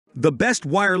The best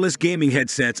wireless gaming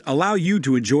headsets allow you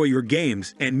to enjoy your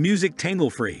games and music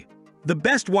tangle-free. The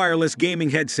best wireless gaming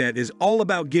headset is all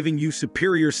about giving you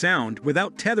superior sound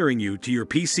without tethering you to your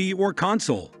PC or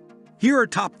console. Here are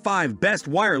top 5 best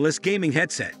wireless gaming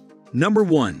headset. Number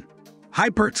 1.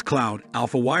 HyperX Cloud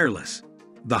Alpha Wireless.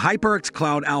 The HyperX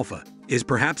Cloud Alpha is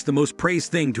perhaps the most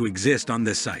praised thing to exist on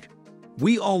this site.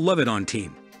 We all love it on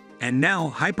Team. And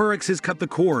now HyperX has cut the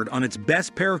cord on its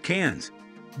best pair of cans.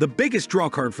 The biggest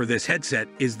drawcard for this headset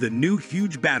is the new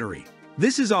huge battery.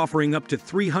 This is offering up to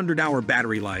 300-hour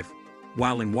battery life,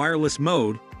 while in wireless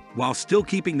mode, while still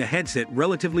keeping the headset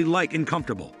relatively light and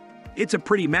comfortable. It's a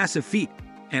pretty massive feat,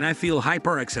 and I feel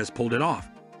HyperX has pulled it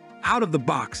off. Out of the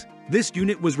box, this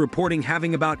unit was reporting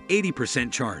having about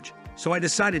 80% charge, so I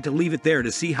decided to leave it there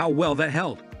to see how well that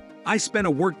held. I spent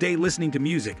a workday listening to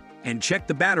music and checked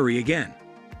the battery again.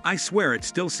 I swear it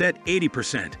still said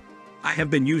 80%. I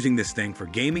have been using this thing for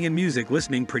gaming and music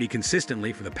listening pretty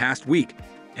consistently for the past week,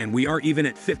 and we aren't even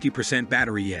at 50%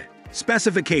 battery yet.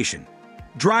 Specification: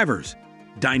 drivers,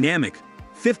 dynamic,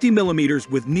 50mm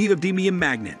with neodymium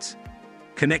magnets.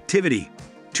 Connectivity,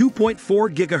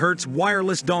 2.4 GHz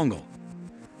wireless dongle.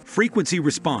 Frequency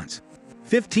response,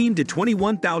 15 to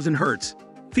 21,000 Hz.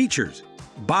 Features: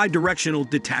 bi-directional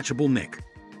detachable mic.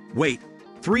 Weight,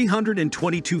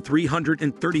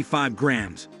 335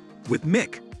 grams. With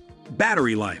mic.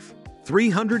 Battery life,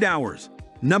 300 hours.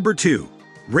 Number 2.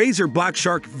 Razer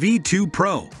Blackshark V2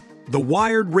 Pro. The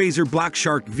wired Razer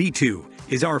Blackshark V2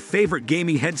 is our favorite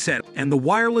gaming headset, and the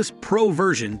wireless Pro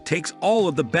version takes all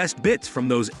of the best bits from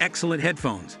those excellent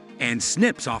headphones and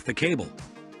snips off the cable.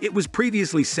 It was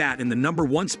previously sat in the number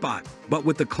 1 spot, but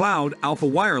with the Cloud Alpha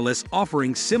Wireless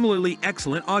offering similarly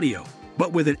excellent audio,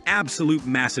 but with an absolute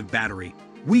massive battery,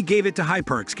 we gave it to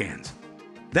HyperX cans.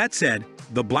 That said,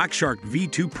 the Blackshark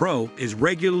V2 Pro is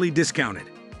regularly discounted,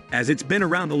 as it's been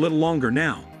around a little longer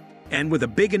now. And with a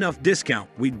big enough discount,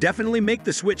 we definitely make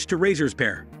the switch to Razer's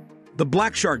pair. The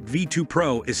Blackshark V2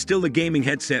 Pro is still the gaming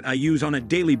headset I use on a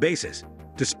daily basis,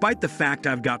 despite the fact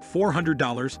I've got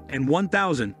 $400 and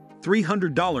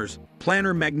 $1,300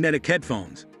 planar magnetic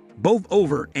headphones, both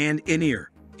over and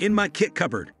in-ear, in my kit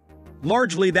cupboard.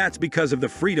 Largely that's because of the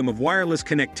freedom of wireless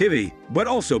connectivity, but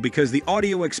also because the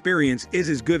audio experience is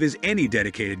as good as any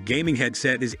dedicated gaming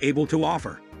headset is able to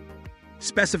offer.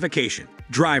 Specification: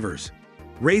 drivers,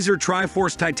 Razer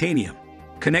Triforce Titanium.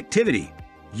 Connectivity: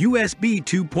 USB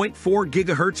 2.4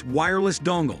 GHz wireless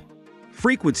dongle.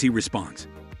 Frequency response: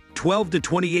 12 to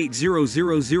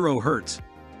 28,000 Hz.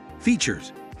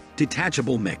 Features: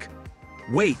 detachable mic.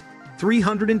 Weight: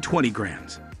 320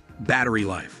 grams. Battery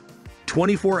life: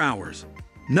 24 hours.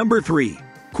 Number 3.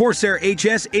 Corsair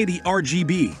HS80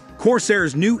 RGB.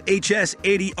 Corsair's new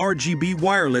HS80 RGB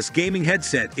wireless gaming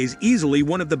headset is easily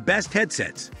one of the best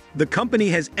headsets the company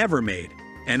has ever made,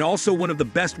 and also one of the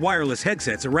best wireless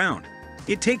headsets around.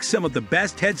 It takes some of the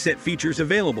best headset features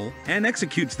available and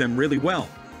executes them really well.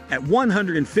 At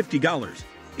 $150,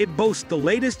 it boasts the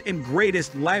latest and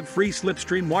greatest lag-free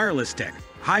slipstream wireless tech,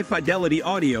 high-fidelity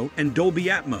audio, and Dolby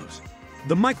Atmos.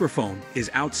 The microphone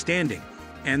is outstanding,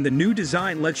 and the new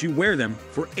design lets you wear them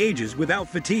for ages without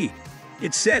fatigue.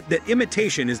 It's said that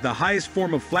imitation is the highest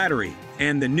form of flattery,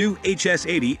 and the new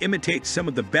HS80 imitates some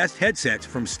of the best headsets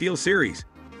from SteelSeries.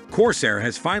 Corsair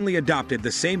has finally adopted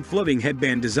the same floating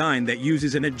headband design that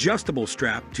uses an adjustable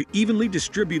strap to evenly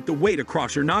distribute the weight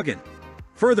across your noggin.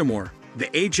 Furthermore, the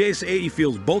HS80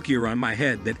 feels bulkier on my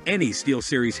head than any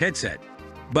SteelSeries headset,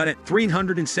 but at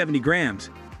 370 grams,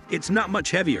 it's not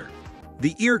much heavier.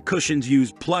 The ear cushions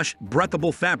use plush,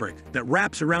 breathable fabric that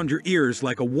wraps around your ears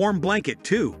like a warm blanket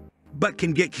too, but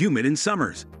can get humid in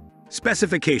summers.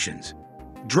 Specifications: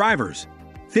 drivers,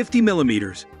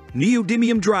 50mm,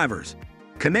 neodymium drivers.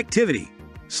 Connectivity: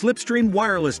 slipstream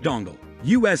wireless dongle,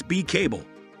 USB cable.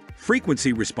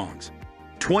 Frequency response: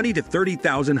 20 to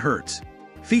 30,000 Hz.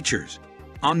 Features: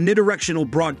 omnidirectional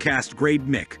broadcast grade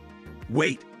mic.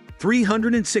 Weight: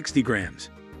 360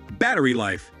 grams. Battery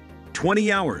life: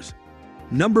 20 hours.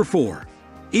 Number 4.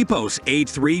 Epos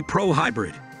H3 Pro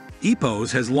Hybrid.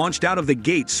 Epos has launched out of the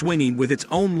gate swinging with its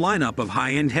own lineup of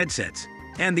high-end headsets,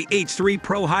 and the H3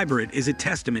 Pro Hybrid is a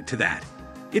testament to that.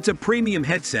 It's a premium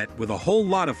headset with a whole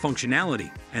lot of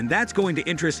functionality, and that's going to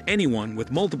interest anyone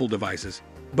with multiple devices,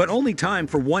 but only time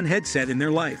for one headset in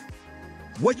their life.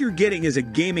 What you're getting is a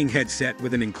gaming headset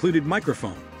with an included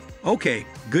microphone. Okay,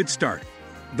 good start.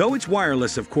 Though it's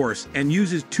wireless, of course, and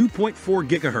uses 2.4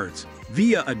 GHz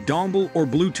via a dongle or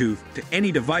Bluetooth to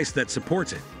any device that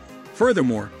supports it.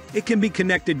 Furthermore, it can be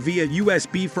connected via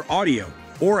USB for audio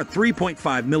or a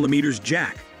 3.5mm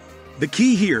jack. The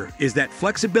key here is that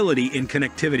flexibility in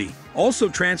connectivity also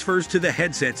transfers to the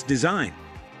headset's design.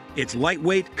 It's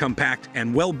lightweight, compact,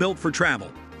 and well-built for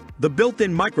travel. The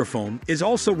built-in microphone is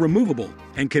also removable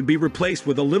and can be replaced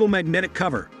with a little magnetic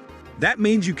cover. That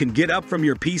means you can get up from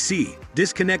your PC,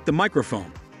 disconnect the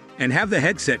microphone, and have the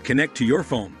headset connect to your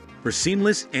phone for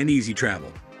seamless and easy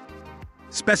travel.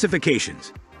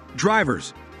 Specifications: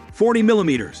 drivers,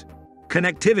 40mm,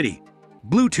 connectivity,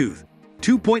 Bluetooth,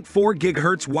 2.4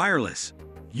 GHz wireless,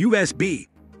 USB,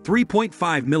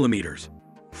 3.5mm,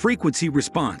 frequency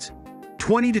response,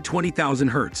 20 to 20,000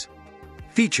 Hz.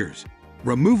 Features: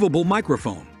 removable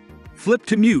microphone, flip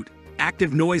to mute,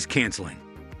 active noise cancelling.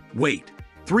 Weight: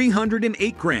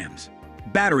 308 grams.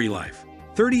 Battery life: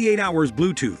 38 hours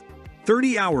Bluetooth,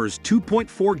 30 hours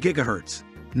 2.4 GHz.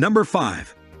 Number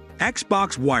 5.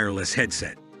 Xbox Wireless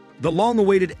Headset. The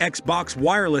long-awaited Xbox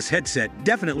Wireless Headset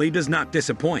definitely does not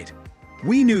disappoint.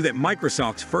 We knew that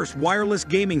Microsoft's first wireless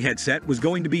gaming headset was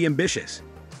going to be ambitious.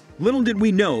 Little did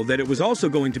we know that it was also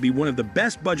going to be one of the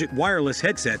best budget wireless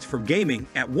headsets for gaming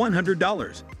at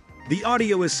 $100. The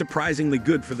audio is surprisingly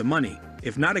good for the money,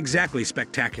 if not exactly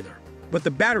spectacular. But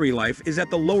the battery life is at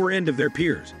the lower end of their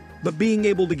peers. But being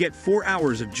able to get 4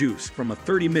 hours of juice from a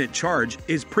 30-minute charge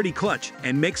is pretty clutch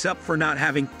and makes up for not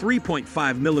having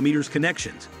 3.5mm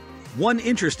connections. One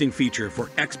interesting feature for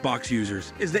Xbox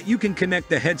users is that you can connect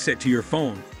the headset to your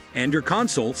phone and your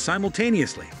console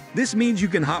simultaneously. This means you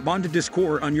can hop onto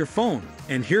Discord on your phone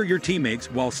and hear your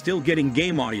teammates while still getting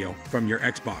game audio from your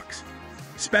Xbox.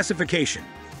 Specification: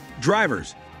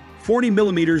 drivers,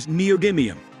 40mm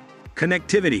neodymium,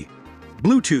 connectivity,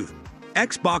 Bluetooth,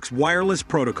 Xbox wireless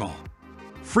protocol,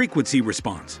 frequency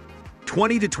response,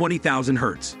 20 to 20,000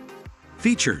 Hz.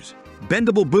 Features: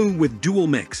 bendable boom with dual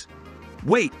mix.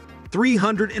 Weight: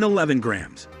 311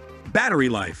 grams. Battery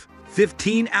life: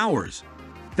 15 hours.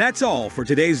 That's all for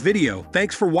today's video.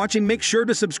 Thanks for watching. Make sure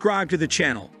to subscribe to the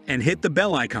channel and hit the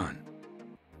bell icon.